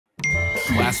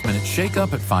Last minute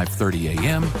shakeup at 5:30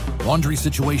 a.m., laundry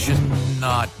situation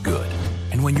not good.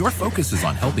 And when your focus is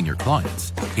on helping your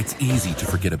clients, it's easy to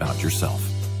forget about yourself.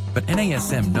 But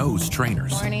NASM knows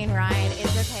trainers. Morning, Ryan.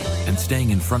 It's okay. And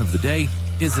staying in front of the day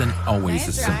isn't always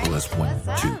Thanks, as simple Ryan. as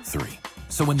 1, 2, 3.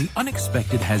 So when the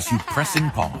unexpected has you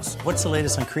pressing pause, What's the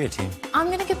latest on creatine? I'm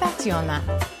going to get back to you on that.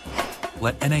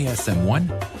 let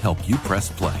NASM1 help you press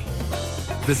play.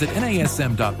 Visit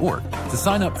NASM.org to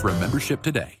sign up for a membership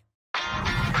today.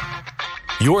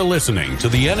 You're listening to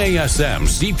the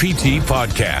NASM-CPT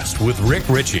Podcast with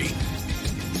Richey,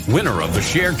 winner of the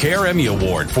Share Care Emmy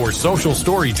Award for Social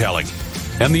Storytelling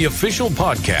and the official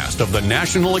podcast of the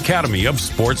National Academy of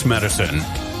Sports Medicine.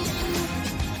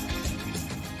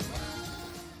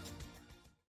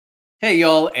 Hey,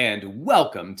 y'all, and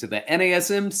welcome to the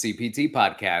NASM-CPT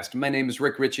Podcast. My name is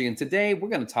Richey, and today we're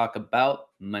going to talk about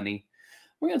money.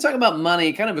 We're going to talk about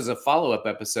money kind of as a follow-up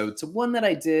episode to one that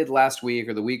I did last week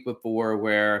or the week before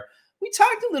where we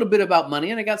talked a little bit about money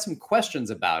and I got some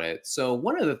questions about it. So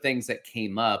one of the things that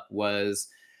came up was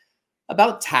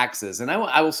about taxes. And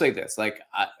I will say this, like,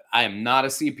 I am not a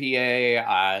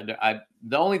CPA.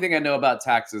 The only thing I know about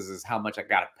taxes is how much I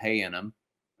got to pay in them.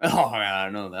 Oh, I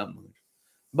don't know that much.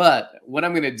 But what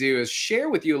I'm going to do is share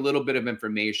with you a little bit of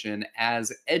information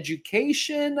as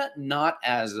education, not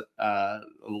as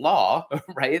law,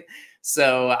 right?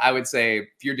 So I would say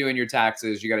if you're doing your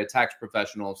taxes, you got a tax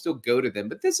professional, still go to them.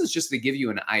 But this is just to give you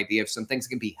an idea of some things that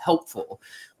can be helpful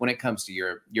when it comes to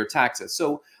your taxes.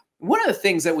 So one of the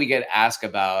things that we get asked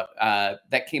about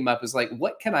that came up is like,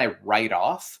 what can I write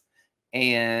off?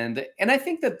 And I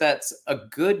think that that's a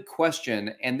good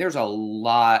question. And there's a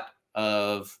lot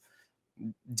of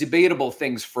debatable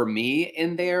things for me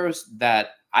in there that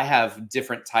I have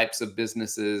different types of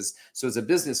businesses. So as a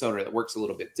business owner, that works a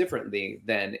little bit differently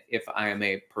than if I am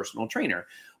a personal trainer.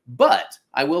 But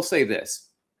I will say this,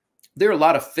 there are a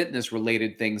lot of fitness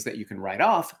related things that you can write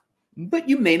off, but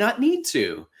you may not need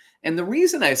to. And the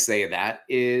reason I say that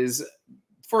is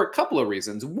for a couple of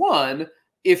reasons. One,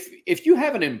 if you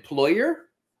have an employer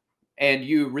and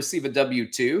you receive a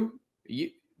W-2,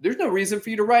 there's no reason for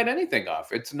you to write anything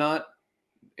off. It's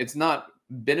not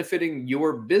benefiting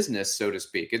your business, so to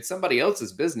speak. It's somebody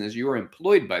else's business. You are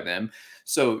employed by them.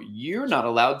 So you're not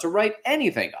allowed to write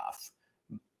anything off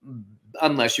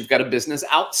unless you've got a business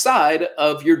outside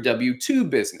of your W-2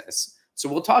 business. So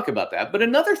we'll talk about that. But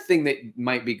another thing that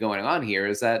might be going on here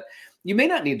is that you may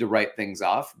not need to write things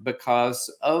off because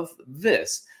of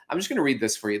this. I'm just going to read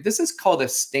this for you. This is called a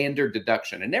standard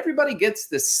deduction, and everybody gets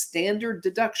this standard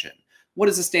deduction. What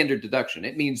is a standard deduction?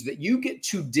 It means that you get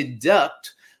to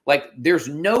deduct, like there's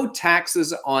no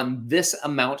taxes on this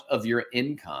amount of your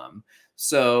income.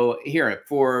 So here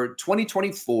for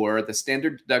 2024, the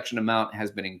standard deduction amount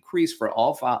has been increased for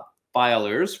all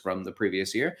filers from the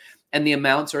previous year. And the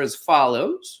amounts are as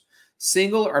follows.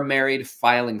 Single or married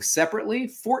filing separately,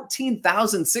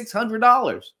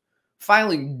 $14,600.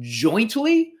 Filing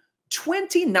jointly,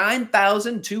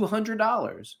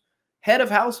 $29,200. Head of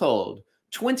household,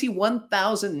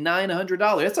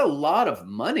 $21,900. That's a lot of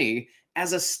money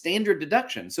as a standard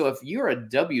deduction. So if you're a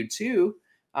W-2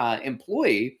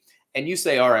 employee and you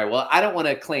say, all right, well, I don't want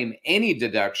to claim any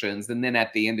deductions, and then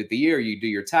at the end of the year, you do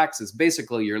your taxes,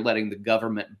 basically you're letting the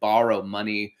government borrow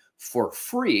money for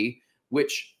free,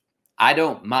 which I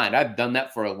don't mind. I've done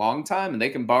that for a long time, and they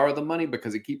can borrow the money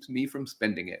because it keeps me from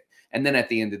spending it. And then at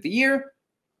the end of the year,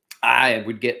 I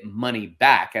would get money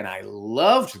back, and I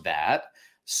loved that.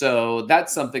 So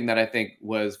that's something that I think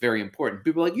was very important.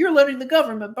 People are like, you're letting the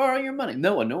government borrow your money.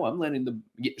 No, I'm letting the,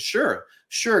 sure,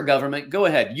 government, go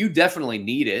ahead. You definitely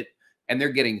need it. And they're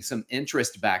getting some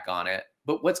interest back on it.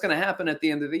 But what's going to happen at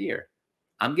the end of the year?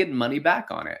 I'm getting money back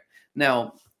on it.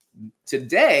 Now,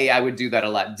 today, I would do that a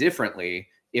lot differently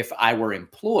if I were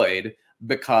employed,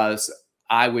 because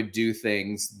I would do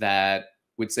things that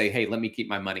would say, hey, let me keep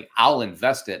my money. I'll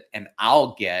invest it and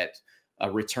I'll get a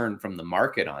return from the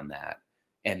market on that.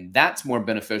 And that's more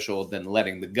beneficial than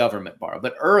letting the government borrow.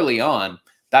 But early on,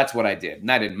 that's what I did.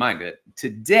 And I didn't mind it.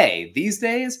 Today, these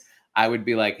days, I would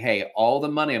be like, hey, all the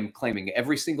money I'm claiming,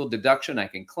 every single deduction I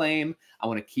can claim, I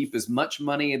want to keep as much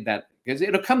money because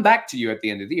it'll come back to you at the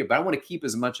end of the year, but I want to keep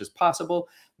as much as possible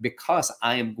because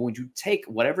I am going to take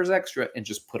whatever's extra and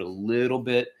just put a little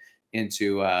bit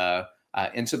into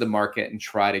the market and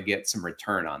try to get some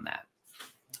return on that.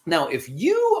 Now, if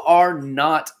you are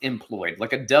not employed,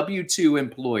 like a W-2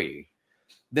 employee,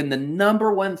 then the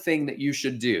number one thing that you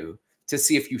should do to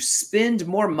see if you spend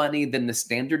more money than the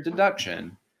standard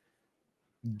deduction,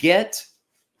 get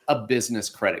a business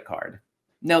credit card.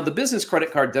 Now, the business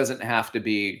credit card doesn't have to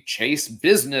be Chase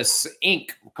Business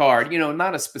Inc. card,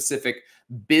 not a specific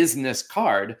business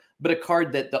card, but a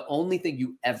card that the only thing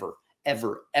you ever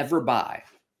buy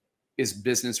is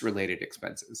business related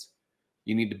expenses.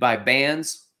 You need to buy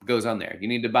bands, goes on there. You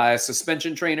need to buy a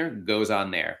suspension trainer, goes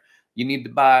on there. You need to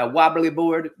buy a wobbly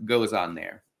board, goes on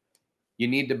there. You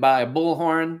need to buy a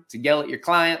bullhorn to yell at your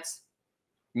clients.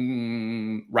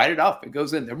 Write it off. It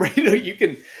goes in there.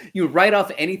 You write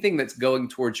off anything that's going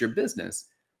towards your business.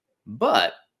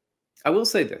 But I will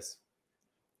say this.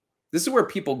 This is where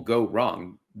people go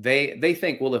wrong. They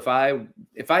think, well, if I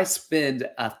spend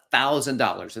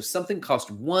 $1,000, if something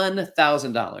costs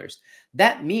 $1,000,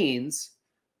 that means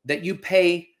that you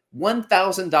pay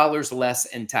 $1,000 less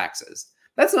in taxes.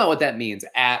 That's not what that means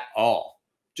at all.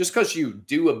 Just because you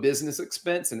do a business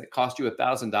expense and it costs you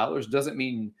 $1,000 doesn't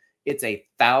mean it's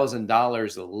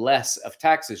 $1,000 less of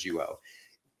taxes you owe.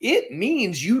 It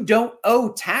means you don't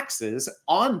owe taxes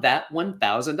on that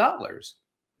 $1,000.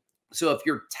 So if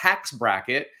your tax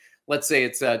bracket, let's say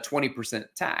it's a 20%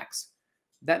 tax,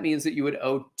 that means that you would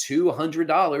owe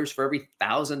 $200 for every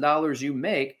 $1,000 you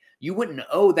make. You wouldn't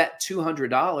owe that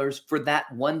 $200 for that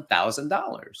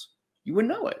 $1,000. You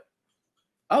wouldn't owe it.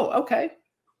 Oh, okay.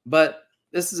 But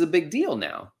this is a big deal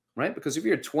now, right? Because if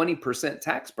you're a 20%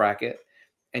 tax bracket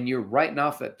and you're writing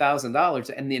off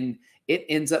 $1,000 and then it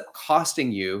ends up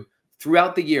costing you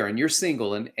throughout the year and you're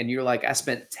single and you're like, I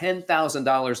spent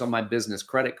 $10,000 on my business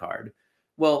credit card.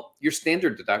 Well, your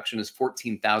standard deduction is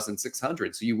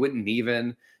 $14,600. So you wouldn't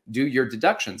even do your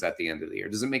deductions at the end of the year.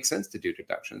 It doesn't make sense to do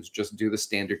deductions. Just do the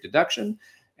standard deduction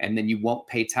and then you won't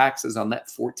pay taxes on that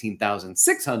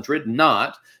 $14,600,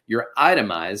 not your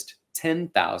itemized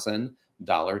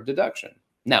 $10,000 deduction.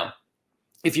 Now,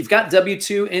 if you've got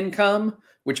W-2 income,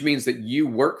 which means that you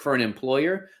work for an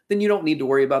employer, then you don't need to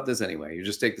worry about this anyway. You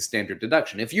just take the standard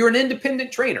deduction. If you're an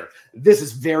independent trainer, this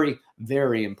is very,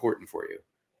 very important for you.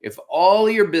 If all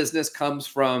your business comes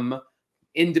from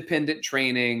independent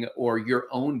training or your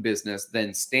own business,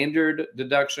 then standard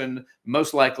deduction,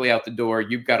 most likely out the door.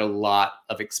 You've got a lot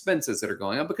of expenses that are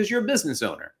going on because you're a business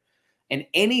owner. And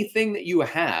anything that you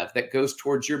have that goes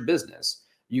towards your business,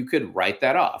 you could write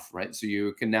that off, right? So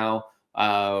you can now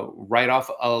write off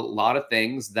a lot of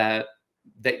things that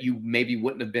you maybe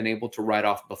wouldn't have been able to write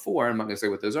off before. I'm not going to say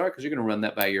what those are because you're going to run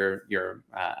that by your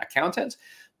accountant.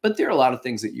 But there are a lot of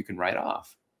things that you can write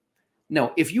off.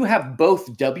 Now, if you have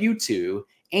both W-2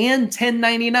 and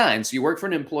 1099, so you work for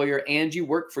an employer and you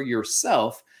work for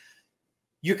yourself,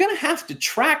 you're going to have to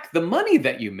track the money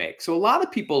that you make. So a lot of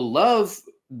people love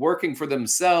working for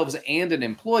themselves and an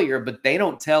employer, but they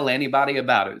don't tell anybody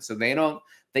about it. So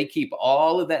they keep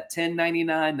all of that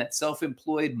 1099, that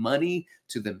self-employed money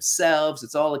to themselves.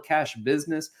 It's all a cash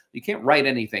business. You can't write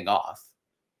anything off.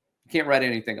 You can't write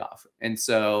anything off.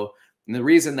 And the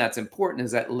reason that's important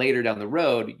is that later down the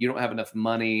road, you don't have enough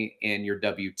money in your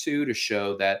W-2 to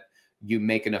show that you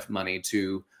make enough money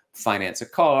to finance a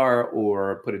car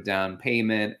or put a down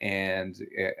payment and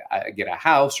get a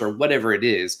house or whatever it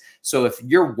is. So if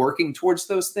you're working towards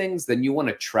those things, then you want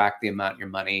to track the amount of your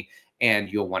money and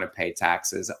you'll want to pay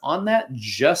taxes on that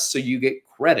just so you get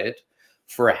credit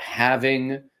for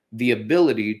having the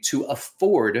ability to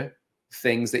afford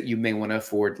things that you may want to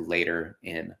afford later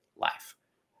in life.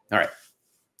 All right.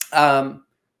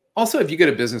 Also, if you get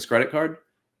a business credit card,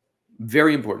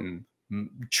 very important,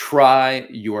 try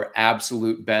your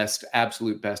absolute best.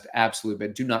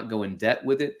 Do not go in debt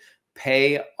with it.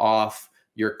 Pay off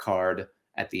your card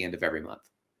at the end of every month.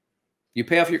 You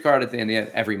pay off your card at the end of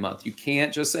every month. You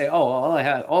can't just say, oh,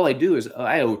 all I do is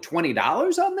I owe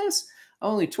 $20 on this.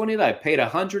 Only $20. I paid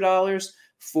 $100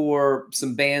 for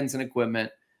some bands and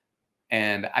equipment,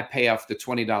 and I pay off the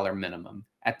 $20 minimum.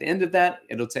 At the end of that,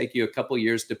 it'll take you a couple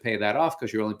years to pay that off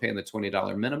because you're only paying the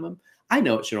 $20 minimum. I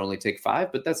know it should only take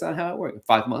 5, but that's not how it works.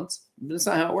 5 months, but that's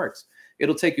not how it works.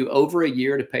 It'll take you over a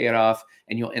year to pay it off,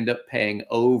 and you'll end up paying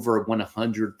over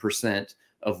 100%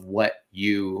 of what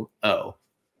you owe.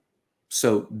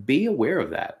 So be aware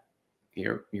of that.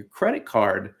 Your credit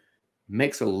card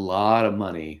makes a lot of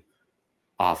money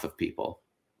off of people.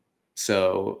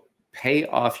 So pay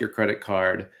off your credit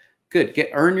card. Good.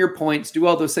 Earn your points. Do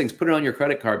all those things. Put it on your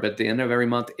credit card. But at the end of every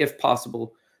month, if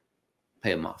possible,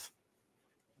 pay them off.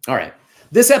 All right.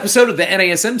 This episode of the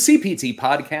NASM-CPT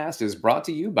Podcast is brought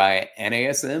to you by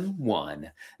NASM One,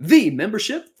 the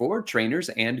membership for trainers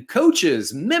and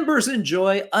coaches. Members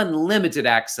enjoy unlimited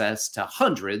access to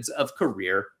hundreds of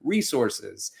career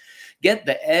resources. Get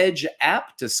the Edge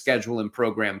app to schedule and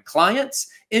program clients.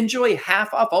 Enjoy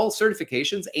half off all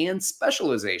certifications and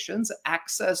specializations,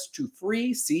 access to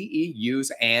free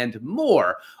CEUs, and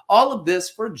more. All of this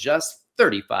for just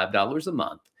 $35 a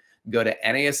month. Go to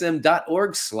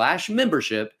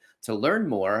nasm.org/membership to learn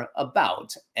more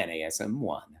about NASM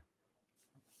 1.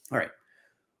 All right.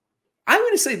 I'm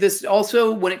going to say this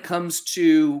also when it comes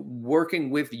to working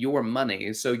with your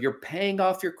money. So you're paying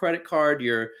off your credit card.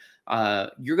 You're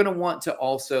going to want to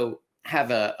also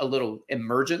have a little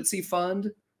emergency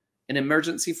fund. An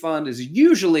emergency fund is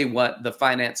usually what the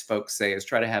finance folks say is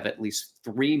try to have at least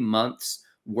 3 months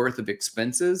worth of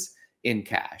expenses in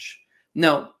cash.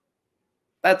 Now,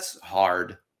 that's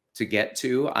hard to get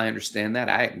to. I understand that.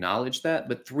 I acknowledge that.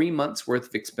 But 3 months worth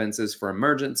of expenses for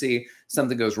emergency,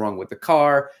 something goes wrong with the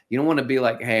car. You don't want to be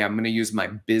like, hey, I'm going to use my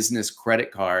business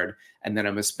credit card and then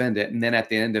I'm going to spend it. And then at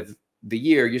the end of the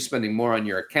year, you're spending more on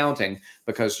your accounting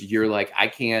because you're like, I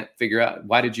can't figure out,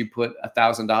 why did you put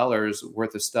 $1,000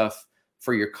 worth of stuff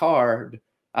for your card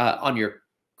on your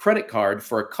credit card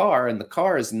for a car? And the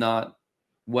car is not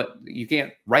what you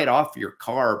can't write off your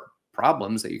car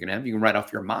problems that you can have. You can write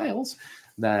off your miles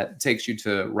that takes you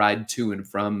to ride to and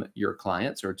from your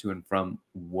clients or to and from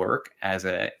work as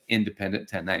an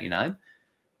independent 1099.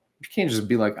 You can't just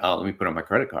be like, oh, let me put on my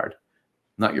credit card.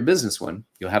 Not your business one.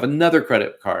 You'll have another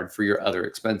credit card for your other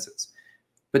expenses.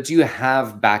 But do you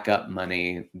have backup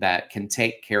money that can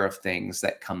take care of things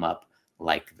that come up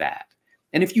like that?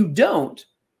 And if you don't,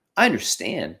 I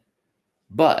understand,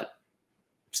 but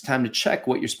it's time to check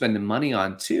what you're spending money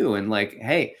on too. And like,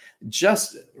 hey,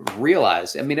 just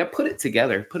realize, I mean, I put it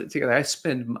together.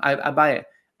 I buy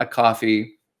a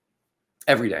coffee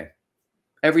every day,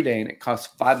 and it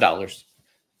costs $5.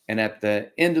 And at the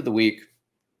end of the week,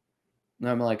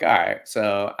 I'm like, all right,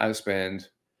 so I spend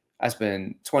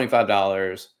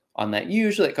 $25 on that.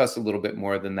 Usually it costs a little bit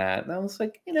more than that. And I was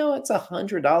like, it's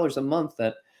 $100 a month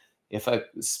that if I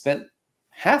spent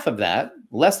half of that,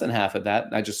 less than half of that,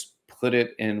 I just put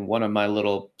it in one of my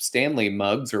little Stanley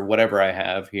mugs or whatever I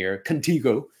have here,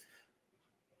 Contigo.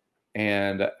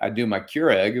 And I do my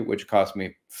Keurig, which costs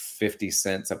me 50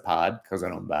 cents a pod because I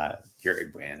don't buy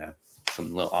Keurig brand,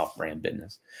 some little off-brand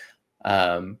business.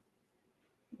 That's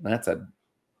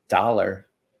 $1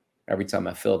 every time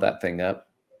I fill that thing up.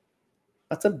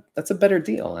 That's a better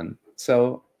deal. And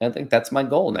so I think that's my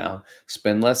goal now.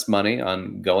 Spend less money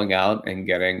on going out and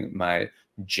getting my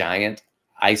giant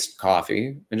iced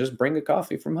coffee and just bring a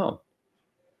coffee from home.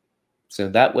 So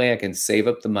that way I can save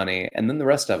up the money. And then the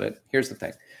rest of it, here's the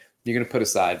thing, you're going to put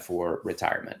aside for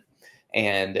retirement.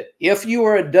 And if you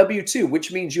are a W-2,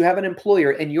 which means you have an employer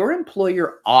and your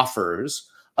employer offers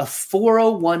a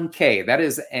 401k, that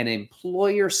is an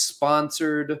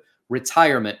employer-sponsored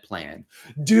retirement plan,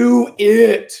 do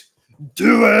it.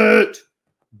 Do it.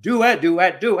 Do it, do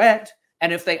it, do it.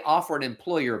 And if they offer an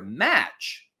employer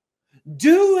match,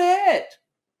 do it.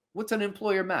 What's an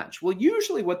employer match? Well,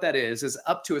 usually what that is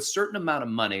up to a certain amount of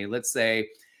money. Let's say,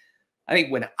 I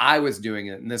think when I was doing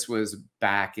it, and this was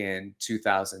back in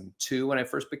 2002 when I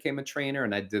first became a trainer,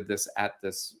 and I did this at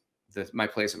my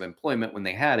place of employment when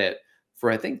they had it for,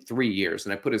 I think, 3 years.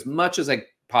 And I put as much as I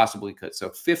possibly could. So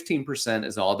 15%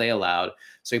 is all they allowed.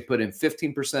 So you put in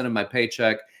 15% of my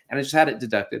paycheck, and I just had it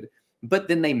deducted. But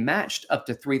then they matched up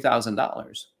to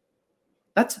 $3,000.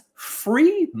 That's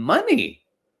free money.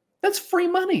 That's free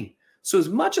money. So as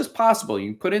much as possible,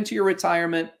 you can put into your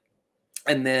retirement.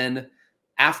 And then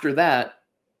after that,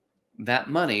 that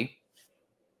money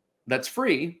that's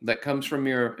free, that comes from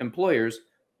your employers,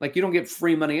 like you don't get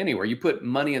free money anywhere. You put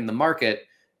money in the market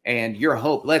and your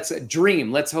hope, let's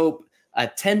hope a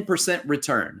 10%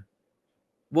 return.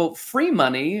 Well, free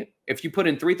money, if you put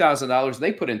in $3,000,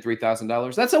 they put in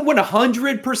 $3,000. That's a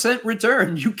 100%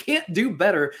 return. You can't do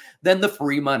better than the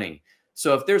free money.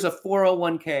 So if there's a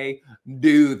 401k,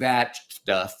 do that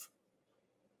stuff.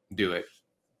 Do it.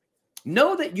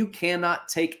 Know that you cannot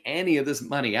take any of this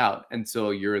money out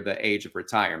until you're the age of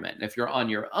retirement. And if you're on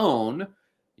your own,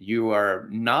 you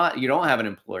don't have an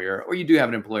employer, or you do have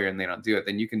an employer and they don't do it,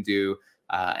 then you can do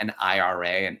an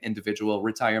IRA, an individual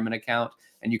retirement account,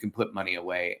 and you can put money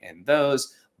away in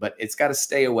those, but it's got to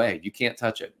stay away. You can't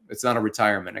touch it. It's not a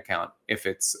retirement account if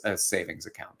it's a savings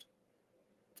account,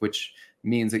 which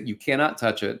means that you cannot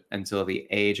touch it until the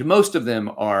age. Most of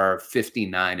them are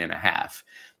 59 and a half.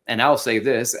 And I'll say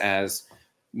this as,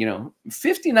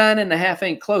 59 and a half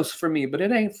ain't close for me, but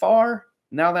it ain't far.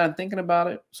 Now that I'm thinking about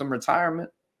it, some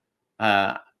retirement.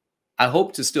 I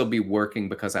hope to still be working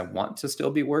because I want to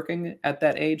still be working at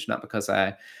that age, not because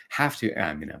I have to.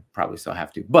 I mean, I probably still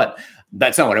have to, but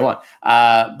that's not what I want.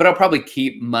 But I'll probably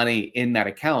keep money in that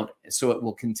account so it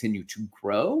will continue to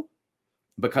grow,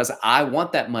 because I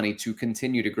want that money to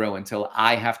continue to grow until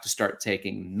I have to start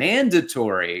taking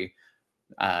mandatory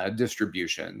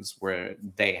distributions where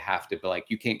they have to be like,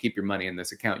 you can't keep your money in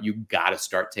this account. You got to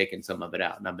start taking some of it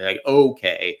out. And I'll be like,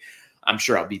 okay, I'm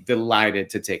sure I'll be delighted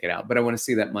to take it out. But I want to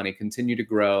see that money continue to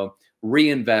grow,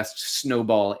 reinvest,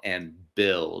 snowball, and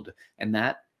build. And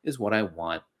that is what I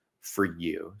want for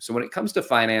you. So when it comes to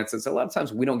finances, a lot of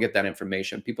times we don't get that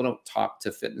information. People don't talk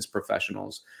to fitness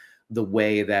professionals the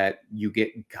way that you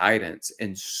get guidance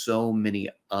in so many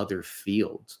other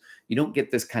fields. You don't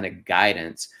get this kind of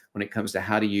guidance when it comes to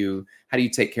how do you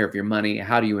take care of your money?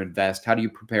 How do you invest? How do you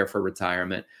prepare for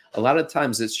retirement? A lot of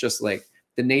times it's just like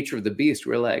the nature of the beast.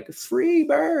 We're like, free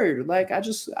bird. Like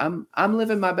I'm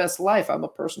living my best life. I'm a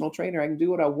personal trainer. I can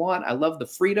do what I want. I love the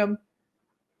freedom.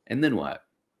 And then what?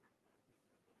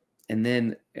 And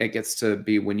then it gets to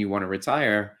be when you want to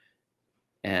retire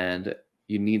and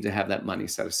you need to have that money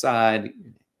set aside.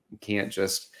 You can't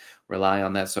just rely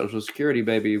on that Social Security,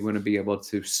 baby. You want to be able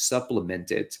to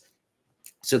supplement it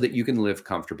so that you can live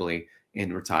comfortably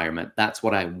in retirement. That's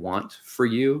what I want for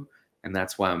you. And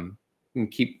that's why I'm going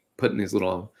to keep putting these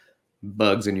little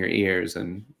bugs in your ears,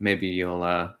 and maybe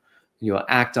you'll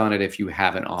act on it if you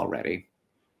haven't already.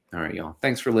 All right, y'all.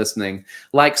 Thanks for listening.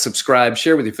 Like, subscribe,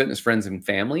 share with your fitness friends and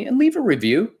family, and leave a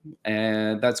review.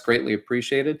 And that's greatly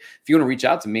apprecited. If you want to reach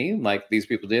out to me, like these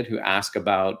people did who ask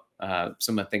about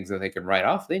some of the things that they can write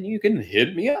off, then you can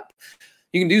hit me up.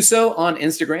 You can do so on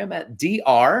Instagram at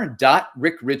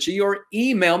dr.rickrichey or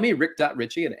email me,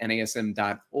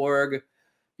 rick.richey@nasm.org.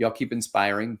 Y'all keep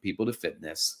inspiring people to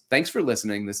fitness. Thanks for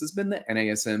listening. This has been the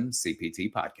NASM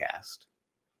CPT Podcast.